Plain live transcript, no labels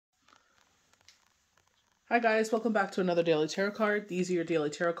Hi guys, welcome back to another daily tarot card. These are your daily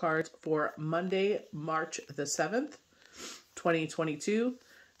tarot cards for Monday, March the 7th, 2022.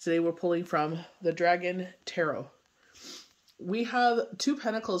 Today we're pulling from the Dragon Tarot. We have two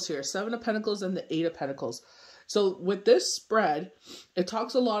pentacles here, 7 of Pentacles and the 8 of Pentacles. So with this spread, it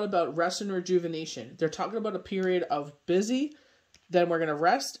talks a lot about rest and rejuvenation. They're talking about a period of busy, then we're going to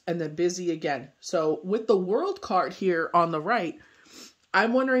rest, and then busy again. So with the World card here on the right,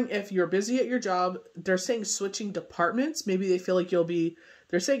 I'm wondering if you're busy at your job. They're saying switching departments. Maybe they feel like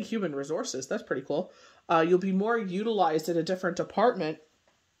they're saying human resources. That's pretty cool. You'll be more utilized in a different department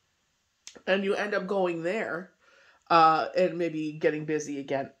and you end up going there and maybe getting busy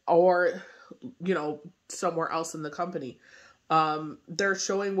again or, somewhere else in the company. They're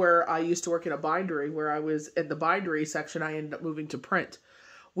showing where I used to work in a bindery, where I was in the bindery section. I ended up moving to print.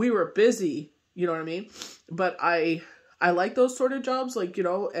 We were busy, you know what I mean? But I like those sort of jobs, and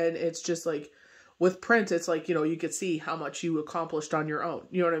it's just like with print, it's like, you could see how much you accomplished on your own.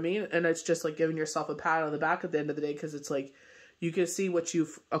 You know what I mean? And it's just like giving yourself a pat on the back at the end of the day, because it's like you can see what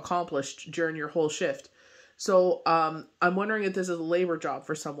you've accomplished during your whole shift. So I'm wondering if this is a labor job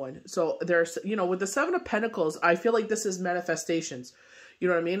for someone. So there's, with the 7 of Pentacles, I feel like this is manifestations. You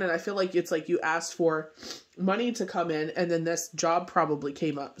know what I mean? And I feel like it's like you asked for money to come in and then this job probably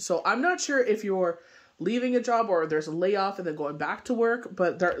came up. So I'm not sure if you're leaving a job or there's a layoff and then going back to work,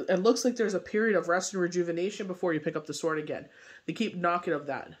 but it looks like there's a period of rest and rejuvenation before you pick up the sword again. They keep knocking of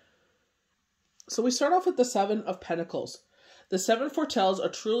that. So we start off with the 7 of Pentacles. The 7 foretells a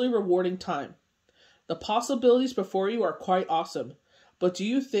truly rewarding time. The possibilities before you are quite awesome, but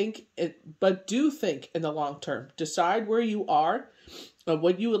do think in the long term. Decide where you are and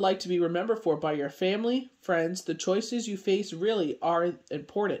what you would like to be remembered for by your family, friends. The choices you face really are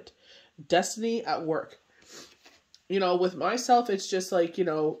important. Destiny at work. With myself, it's just like,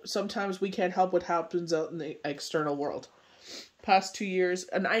 sometimes we can't help what happens out in the external world. Past 2 years,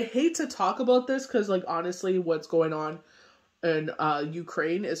 and I hate to talk about this because, honestly, what's going on in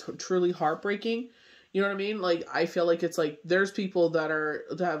Ukraine is truly heartbreaking. You know what I mean? I feel like it's like there's people that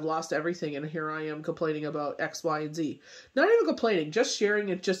have lost everything, and here I am complaining about X, Y, and Z. Not even complaining, just sharing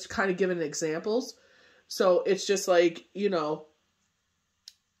it, just kind of giving examples. So it's just like,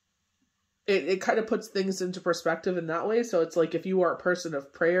 it kind of puts things into perspective in that way. So it's like if you are a person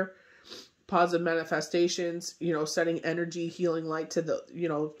of prayer, positive manifestations, setting energy, healing light to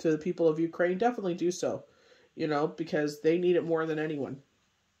the people of Ukraine, definitely do so, because they need it more than anyone.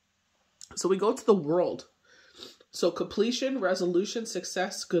 So we go to the World. So completion, resolution,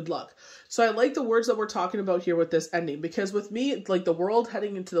 success, good luck. So I like the words that we're talking about here with this ending, because with me, it's like the World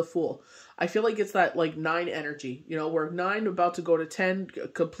heading into the Fool. I feel like it's that 9 energy, we're 9 about to go to 10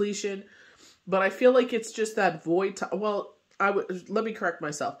 completion. But I feel like it's just that void time. Well, let me correct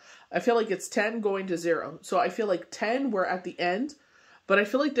myself. I feel like it's 10 going to 0. So I feel like 10, we're at the end. But I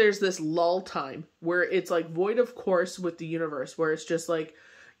feel like there's this lull time where it's like void of course with the universe, where it's just like,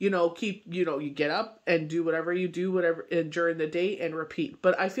 you get up and do whatever you do, during the day and repeat.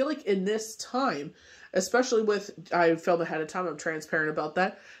 But I feel like in this time, especially I film ahead of time, I'm transparent about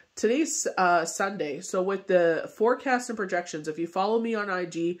that. Today's Sunday. So with the forecasts and projections, if you follow me on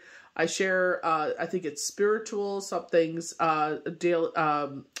IG, I share, I think it's spiritual somethings,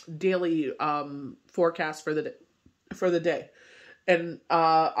 daily forecast for the day, and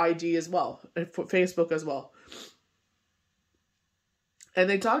IG as well, and Facebook as well. And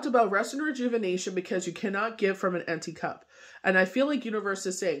they talked about rest and rejuvenation because you cannot give from an empty cup. And I feel like universe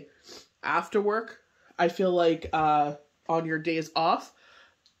is saying, after work, I feel like on your days off,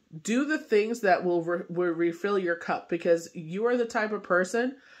 do the things that will refill your cup, because you are the type of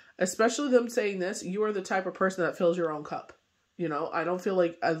person, especially them saying this, you are the type of person that fills your own cup. I don't feel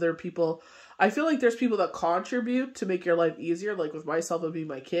like other people, I feel like there's people that contribute to make your life easier. Like with myself, it would be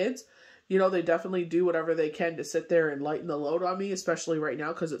my kids. They definitely do whatever they can to sit there and lighten the load on me, especially right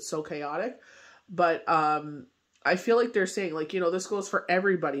now because it's so chaotic. But I feel like they're saying, this goes for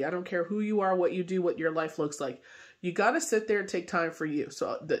everybody. I don't care who you are, what you do, what your life looks like. You got to sit there and take time for you.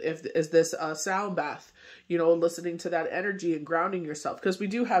 So is this a sound bath, listening to that energy and grounding yourself. Because we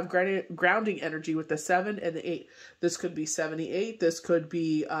do have grounding energy with the 7 and the 8. This could be 78. This could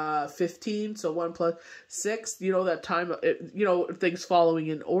be 15. So 1 plus 6, that time, things following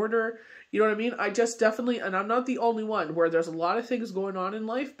in order. You know what I mean? I just definitely, and I'm not the only one where there's a lot of things going on in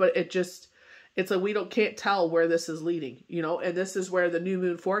life, but it's like we can't tell where this is leading, and this is where the new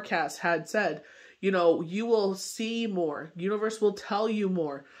moon forecast had said, you will see more. Universe will tell you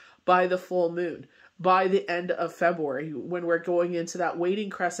more by the full moon, by the end of February, when we're going into that waiting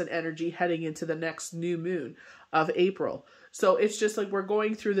crescent energy heading into the next new moon of April. So it's just like we're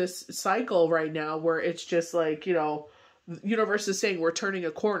going through this cycle right now where it's just like, you know, the universe is saying we're turning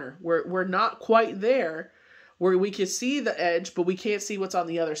a corner. We're not quite there where we can see the edge, but we can't see what's on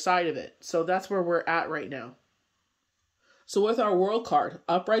the other side of it. So that's where we're at right now. So with our world card,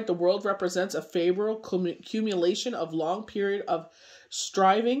 upright, the world represents a favorable accumulation of long period of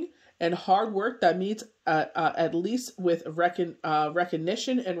striving and hard work that meets at least with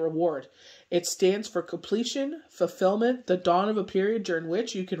recognition and reward. It stands for completion, fulfillment, the dawn of a period during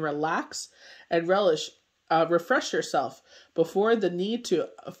which you can relax and refresh yourself before the need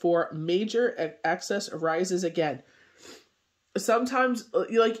for major excess arises again. Sometimes,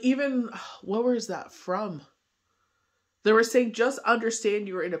 like even, what was that from? They were saying, just understand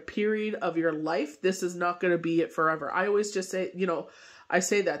you're in a period of your life. This is not going to be it forever. I always just say, you know, I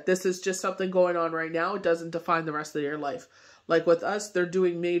say that this is just something going on right now. It doesn't define the rest of your life. Like with us, they're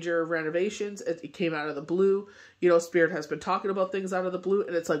doing major renovations. It came out of the blue. You know, Spirit has been talking about things out of the blue.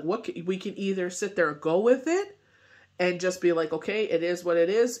 And it's like, we can either sit there and go with it and just be like, okay, it is what it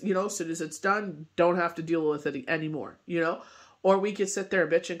is. You know, as soon as it's done, don't have to deal with it anymore, you know. Or we could sit there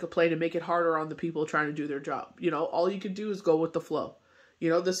and bitch and complain and make it harder on the people trying to do their job. You know, all you can do is go with the flow.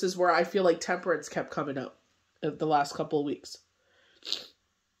 You know, this is where I feel like temperance kept coming out the last couple of weeks.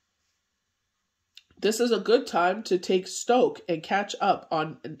 This is a good time to take stock and catch up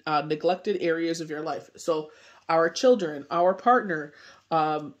on neglected areas of your life. So our children, our partner,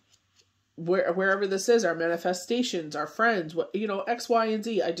 wherever this is, our manifestations, our friends, you know, X, Y, and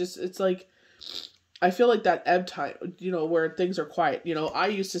Z. It's like, I feel like that ebb time, you know, where things are quiet. You know, I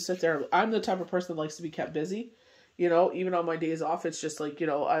used to sit there. I'm the type of person that likes to be kept busy. You know, even on my days off, it's just like, you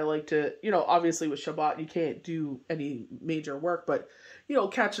know, I like to, you know, obviously with Shabbat, you can't do any major work, but, you know,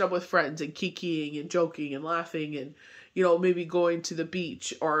 catching up with friends and kikiing and joking and laughing and, you know, maybe going to the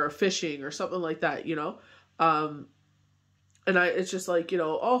beach or fishing or something like that, you know. And it's just like, you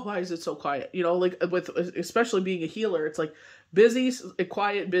know, oh, why is it so quiet? You know, like with, especially being a healer, it's like busy,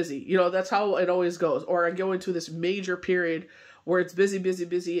 quiet, busy. You know, that's how it always goes. Or I go into this major period where it's busy, busy,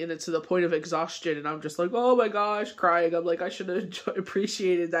 busy, and it's to the point of exhaustion. And I'm just like, oh my gosh, crying. I'm like, I should have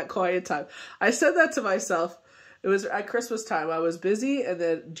appreciated that quiet time. I said that to myself. It was at Christmas time. I was busy. And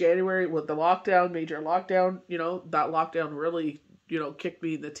then January with the lockdown, major lockdown, you know, that lockdown really, you know, kicked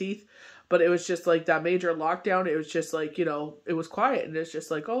me in the teeth. But it was just like that major lockdown. It was just like, you know, it was quiet. And it's just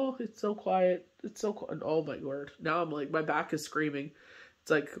like, oh, it's so quiet. It's so quiet. Oh my word. Now I'm like, my back is screaming.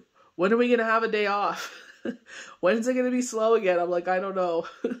 It's like, when are we going to have a day off? When's it going to be slow again? I'm like, I don't know.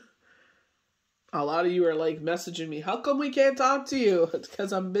 A lot of you are like messaging me, how come we can't talk to you? It's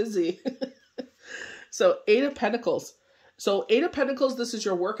because I'm busy. So 8 of Pentacles. So 8 of Pentacles, this is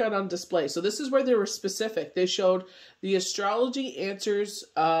your workout on display. So this is where they were specific. They showed the astrology answers,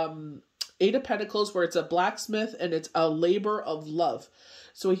 8 of Pentacles, where it's a blacksmith and it's a labor of love.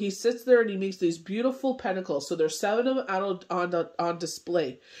 So he sits there and he makes these beautiful pentacles. So there's 7 of them on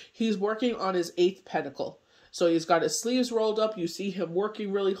display. He's working on his 8th pentacle. So he's got his sleeves rolled up. You see him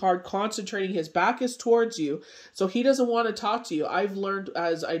working really hard, concentrating. His back is towards you. So he doesn't want to talk to you. I've learned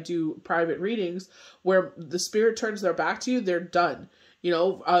as I do private readings where the spirit turns their back to you, they're done. You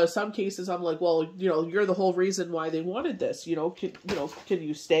know, some cases I'm like, well, you know, you're the whole reason why they wanted this. You know, can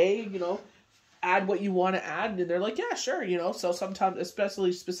you stay, you know, add what you want to add? And they're like, yeah, sure. You know, so sometimes,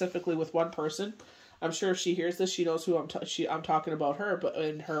 especially specifically with one person, I'm sure if she hears this, she knows who I'm talking about her, but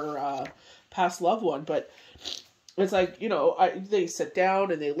in her past loved one. But it's like, you know, they sit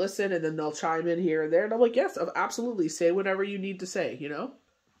down and they listen and then they'll chime in here and there. And I'm like, yes, absolutely. Say whatever you need to say, you know?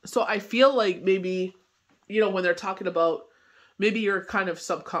 So I feel like maybe, you know, when they're talking about, maybe you're kind of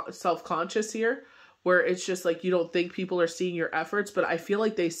self-conscious here, where it's just like, you don't think people are seeing your efforts, but I feel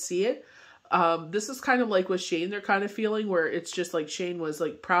like they see it. This is kind of like with Shane, they're kind of feeling where it's just like Shane was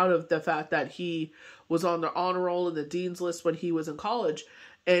like proud of the fact that he was on the honor roll and the dean's list when he was in college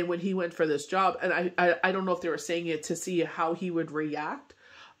and when he went for this job. And I don't know if they were saying it to see how he would react,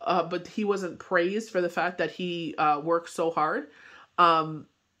 but he wasn't praised for the fact that he worked so hard.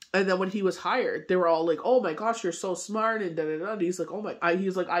 And then when he was hired, they were all like, oh my gosh, you're so smart and da-da-da. And he's like,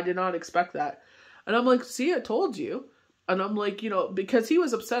 he's like, I did not expect that. And I'm like, see, I told you. And I'm like, you know, because he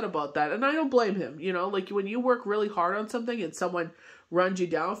was upset about that. And I don't blame him, you know, like when you work really hard on something and someone runs you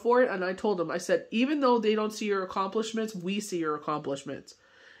down for it. And I told him, I said, even though they don't see your accomplishments, we see your accomplishments,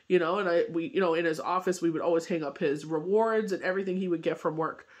 you know. And we, you know, in his office, we would always hang up his rewards and everything he would get from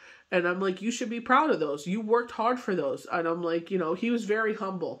work. And I'm like, you should be proud of those. You worked hard for those. And I'm like, you know, he was very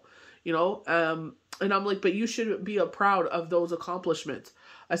humble, you know, and I'm like, but you should be proud of those accomplishments.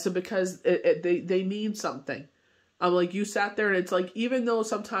 I said, because they mean something. I'm like, you sat there and it's like, even though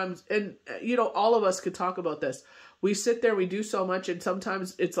sometimes, and you know, all of us could talk about this, we sit there, we do so much, and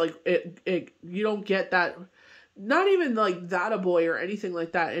sometimes it's like, you don't get that, not even like that a boy or anything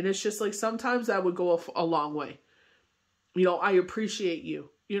like that. And it's just like, sometimes that would go a long way. You know, I appreciate you.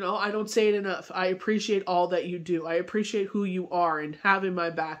 You know, I don't say it enough. I appreciate all that you do. I appreciate who you are and having my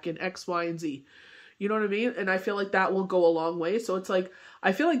back and X, Y, and Z. You know what I mean? And I feel like that will go a long way. So it's like,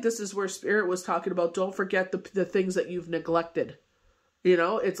 I feel like this is where Spirit was talking about, don't forget the things that you've neglected. You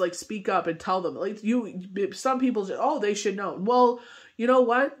know, it's like, speak up and tell them. Like, some people say, oh, they should know. Well, you know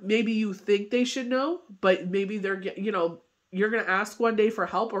what? Maybe you think they should know, but maybe they're, you know, you're going to ask one day for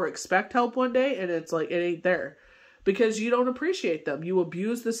help or expect help one day, and it's like, it ain't there. Because you don't appreciate them. You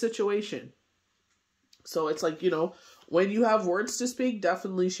abuse the situation. So it's like, you know, when you have words to speak,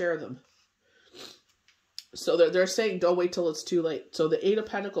 definitely share them. So they're saying, don't wait till it's too late. So the 8 of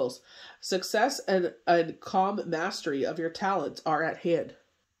Pentacles, success and calm mastery of your talents are at hand.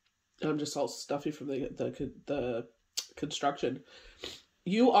 I'm just all stuffy from the construction.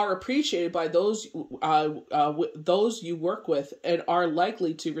 You are appreciated by those you work with and are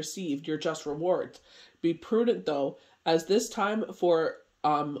likely to receive your just rewards. Be prudent, though, as this time for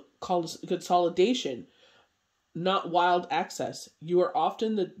consolidation, not wild access. You are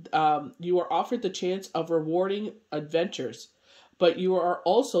offered the chance of rewarding adventures, but you are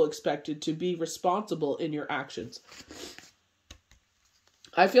also expected to be responsible in your actions.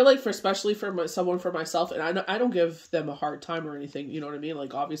 I feel like especially for someone for myself, and I don't give them a hard time or anything, you know what I mean?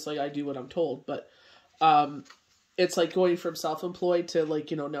 Like, obviously I do what I'm told, but it's like going from self-employed to,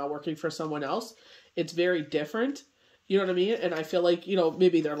 like, you know, now working for someone else. It's very different. You know what I mean? And I feel like, you know,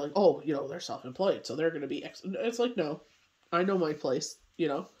 maybe they're like, oh, you know, they're self-employed, so they're going to be... It's like, no, I know my place, you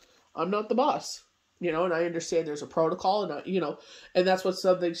know. I'm not the boss, you know, and I understand there's a protocol, and, you know, and that's what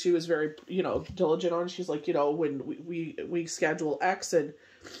something she was very, you know, diligent on. She's like, you know, when we schedule X, and,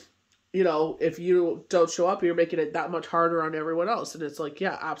 you know, if you don't show up, you're making it that much harder on everyone else. And it's like,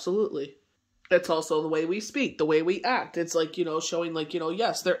 yeah, absolutely. It's also the way we speak, the way we act. It's like, you know, showing like, you know,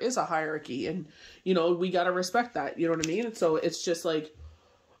 yes, there is a hierarchy, and, you know, we got to respect that. You know what I mean? And so it's just like,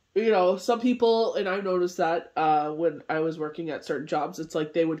 you know, some people, and I've noticed that when I was working at certain jobs, it's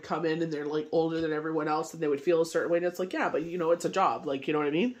like they would come in and they're like older than everyone else, and they would feel a certain way. And it's like, yeah, but, you know, it's a job. Like, you know what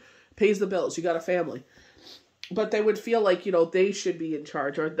I mean? Pays the bills. You got a family. But they would feel like, you know, they should be in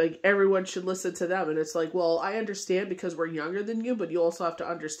charge, or like everyone should listen to them. And it's like, well, I understand because we're younger than you, but you also have to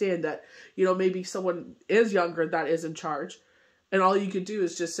understand that, you know, maybe someone is younger that is in charge. And all you could do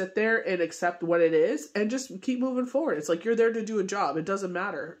is just sit there and accept what it is and just keep moving forward. It's like, you're there to do a job. It doesn't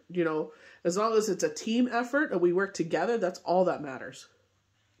matter, you know, as long as it's a team effort and we work together, that's all that matters.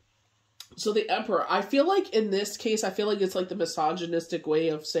 So the Emperor, I feel like in this case, I feel like it's like the misogynistic way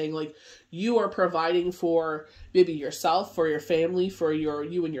of saying, like, you are providing for maybe yourself, for your family, for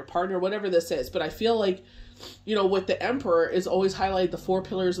you and your partner, whatever this is. But I feel like, you know, with the Emperor is always highlight the 4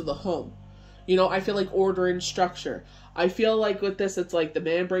 pillars of the home. You know, I feel like order and structure. I feel like with this, it's like the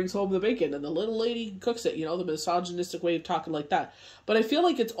man brings home the bacon and the little lady cooks it, you know, the misogynistic way of talking like that. But I feel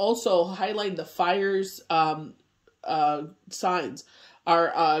like it's also highlighting the fire's signs.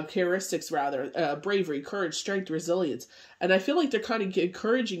 Our characteristics, rather, bravery, courage, strength, resilience. And I feel like they're kind of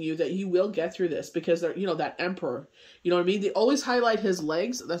encouraging you that you will get through this because they're, you know, that Emperor, you know what I mean? They always highlight his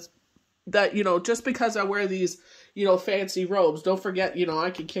legs. That, you know, just because I wear these, you know, fancy robes, don't forget, you know, I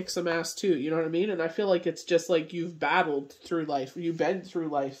can kick some ass too, you know what I mean? And I feel like it's just like you've battled through life. You've been through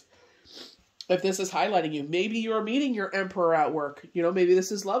life. If this is highlighting you, maybe you're meeting your Emperor at work. You know, maybe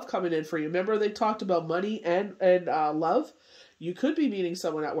this is love coming in for you. Remember they talked about money and love? You could be meeting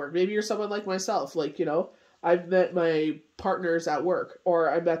someone at work. Maybe you're someone like myself. Like, you know, I've met my partners at work,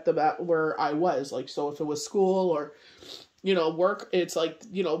 or I met them at where I was. Like, so if it was school or, you know, work, it's like,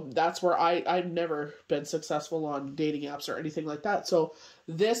 you know, that's where I've never been successful on dating apps or anything like that. So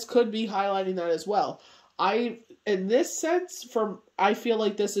this could be highlighting that as well. In this sense, I feel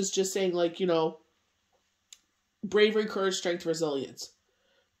like this is just saying, like, you know, bravery, courage, strength, resilience.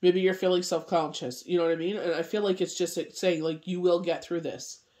 Maybe you're feeling self-conscious, you know what I mean? And I feel like it's just saying, like, you will get through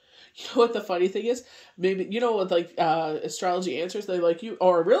this. You know what the funny thing is? Maybe, you know, with, like, astrology answers, they like you,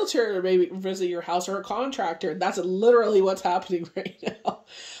 or a realtor maybe visit your house, or a contractor. That's literally what's happening right now.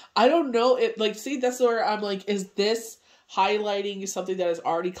 I don't know. Like, see, that's where I'm like, is this highlighting something that has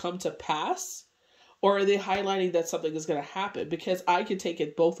already come to pass? Or are they highlighting that something is going to happen? Because I can take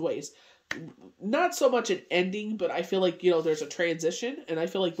it both ways. Not so much an ending, but I feel like, you know, there's a transition, and I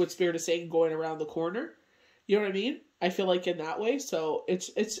feel like what Spirit is saying, going around the corner. You know what I mean? I feel like in that way. So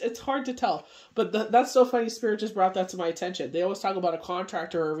it's hard to tell. But that's so funny. Spirit just brought that to my attention. They always talk about a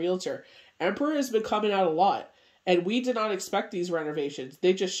contractor or a realtor. Emperor has been coming out a lot, and we did not expect these renovations.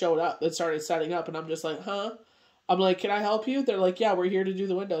 They just showed up and started setting up, and I'm just like, huh? I'm like, can I help you? They're like, yeah, we're here to do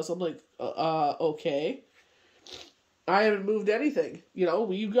the windows. I'm like, okay. I haven't moved anything. You know,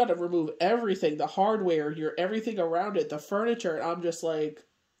 you got to remove everything, the hardware, everything around it, the furniture. And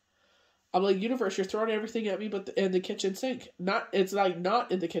I'm like, universe, you're throwing everything at me, but in the kitchen sink. It's like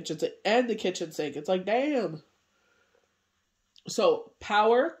not in the kitchen sink, and the kitchen sink. It's like, damn. So,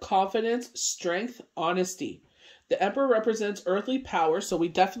 power, confidence, strength, honesty. The Emperor represents earthly power, so we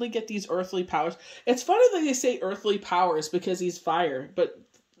definitely get these earthly powers. It's funny that they say earthly powers because he's fire, but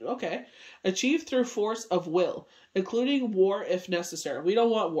okay. Achieved through force of will, including war if necessary. We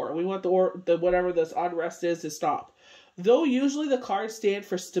don't want war. We want the whatever this unrest is to stop. Though usually the cards stand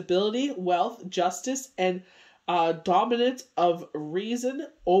for stability, wealth, justice, and dominance of reason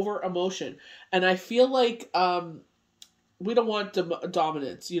over emotion. And I feel like we don't want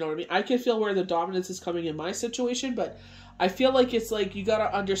dominance, you know what I mean? I can feel where the dominance is coming in my situation, but I feel like it's like you got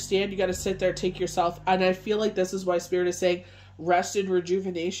to understand, you got to sit there, take yourself, and I feel like this is why Spirit is saying rest and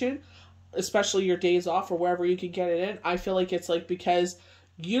rejuvenation, especially your days off or wherever you can get it in. I feel like it's like because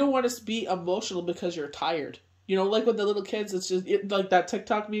you don't want to be emotional because you're tired. You know, like with the little kids, it's just like that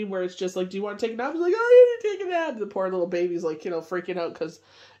TikTok meme where it's just like, do you want to take a nap? It's like, oh, yeah, take a nap. The poor little baby's like, you know, freaking out because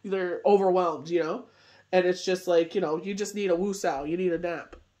they're overwhelmed, you know? And it's just like, you know, you just need a woo-sow. You need a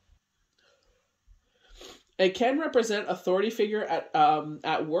nap. It can represent authority figure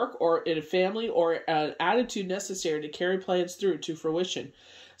at work or in a family or an attitude necessary to carry plans through to fruition.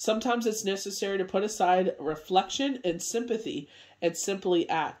 Sometimes it's necessary to put aside reflection and sympathy and simply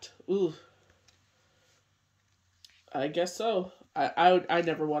act. Ooh. I guess so. I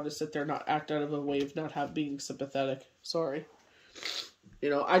never want to sit there and not act out of a way of not being sympathetic. Sorry. You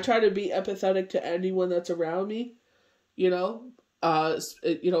know, I try to be empathetic to anyone that's around me, you know,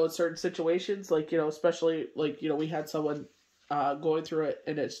 in certain situations, like, you know, especially like, you know, we had someone going through it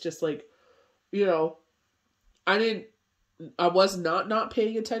and it's just like, you know, I was not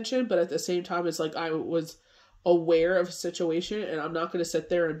paying attention, but at the same time, it's like I was aware of a situation and I'm not going to sit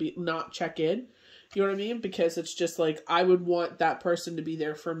there and not check in. You know what I mean? Because it's just like, I would want that person to be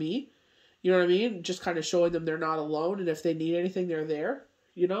there for me. You know what I mean? Just kind of showing them they're not alone. And if they need anything, they're there,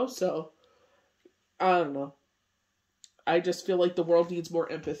 you know? So, I don't know. I just feel like the world needs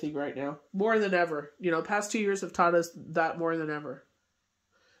more empathy right now. More than ever. You know, past 2 years have taught us that more than ever.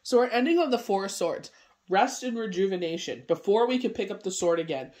 So we're ending on the Four of Swords. Rest and rejuvenation before we can pick up the sword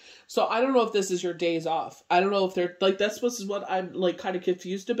again. So I don't know if this is your days off. I don't know if they're like, this is what I'm like kind of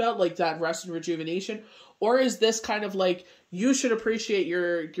confused about, like that rest and rejuvenation. Or is this kind of like, you should appreciate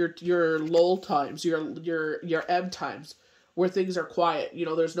your lull times, your ebb times where things are quiet. You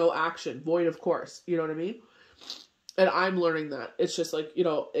know, there's no action, void of course. You know what I mean? And I'm learning that. It's just like, you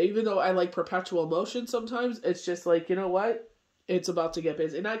know, even though I like perpetual motion sometimes, it's just like, you know what? It's about to get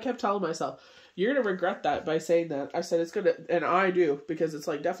busy. And I kept telling myself, you're going to regret that by saying that. I said it's going to, and I do, because it's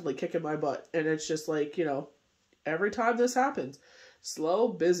like definitely kicking my butt. And it's just like, you know, every time this happens, slow,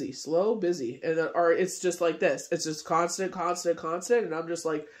 busy. And or it's just like this. It's just constant. And I'm just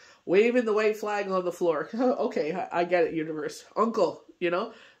like waving the white flag on the floor. Okay, I get it, universe. Uncle, you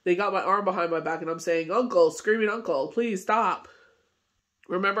know, they got my arm behind my back and I'm saying, uncle, screaming uncle, please stop.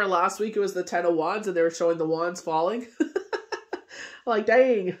 Remember last week it was the 10 of Wands and they were showing the wands falling? Like,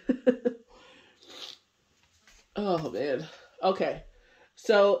 dang. Oh, man. Okay.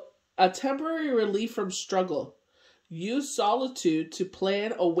 So, a temporary relief from struggle. Use solitude to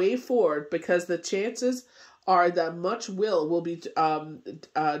plan a way forward because the chances are that much will be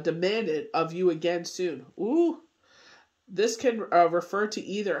demanded of you again soon. Ooh. This can refer to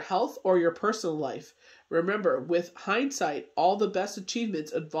either health or your personal life. Remember, with hindsight, all the best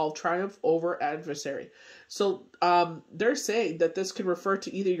achievements involve triumph over adversary. So, they're saying that this can refer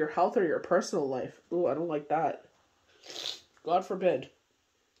to either your health or your personal life. Ooh, I don't like that. God forbid.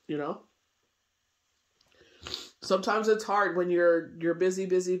 You know? Sometimes it's hard when you're busy,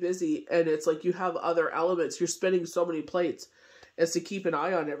 and it's like you have other elements. You're spinning so many plates as to keep an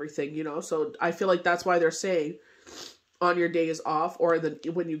eye on everything, you know? So, I feel like that's why they're saying on your days off or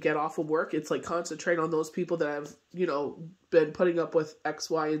when you get off of work, it's like concentrate on those people that have, you know, been putting up with X,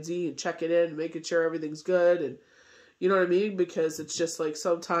 Y, and Z and checking in and making sure everything's good. And you know what I mean? Because it's just like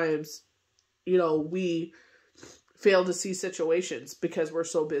sometimes, you know, we fail to see situations because we're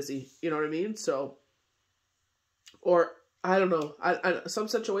so busy. You know what I mean? So, or I don't know. Some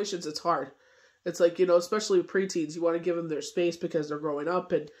situations it's hard. It's like, you know, especially with preteens, you want to give them their space because they're growing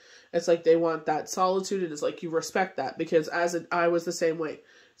up and it's like they want that solitude and it's like you respect that because I was the same way.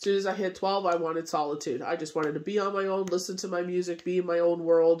 As soon as I hit 12, I wanted solitude. I just wanted to be on my own, listen to my music, be in my own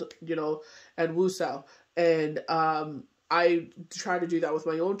world, you know, and woo-sow. And I try to do that with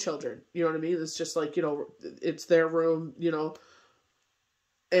my own children. You know what I mean? It's just like, it's their room,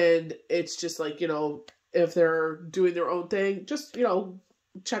 and it's just like, if they're doing their own thing, just,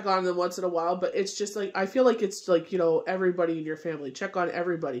 check on them once in a while. But it's just like, I feel like it's like, everybody in your family, check on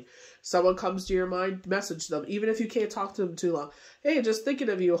everybody. Someone comes to your mind, message them, even if you can't talk to them too long. Hey, just thinking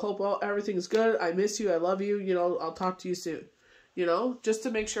of you. Hope everything's good. I miss you. I love you. I'll talk to you soon, just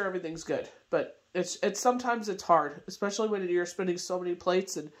to make sure everything's good. But it's sometimes it's hard, especially when you're spinning so many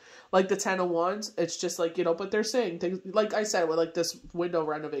plates, and like the 10 of Wands, it's just like, but they're saying things, like I said, with like this window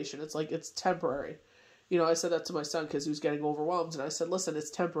renovation, it's like, it's temporary. I said that to my son because he was getting overwhelmed, and I said, listen,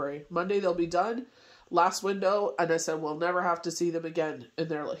 it's temporary. Monday they'll be done, last window, and I said, we'll never have to see them again.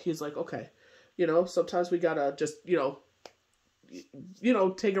 And he's like, okay. Sometimes we gotta just, take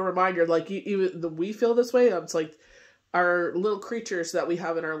a reminder, like even we feel this way. It's like, our little creatures that we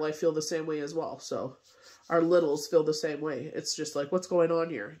have in our life feel the same way as well. So our littles feel the same way. It's just like, what's going on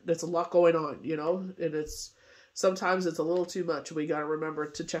here? There's a lot going on, and sometimes it's a little too much. We got to remember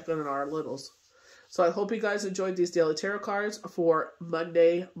to check on our littles. So I hope you guys enjoyed these daily tarot cards for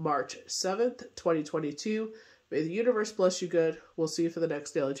Monday, March 7th, 2022. May the universe bless you good. We'll see you for the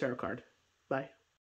next daily tarot card. Bye.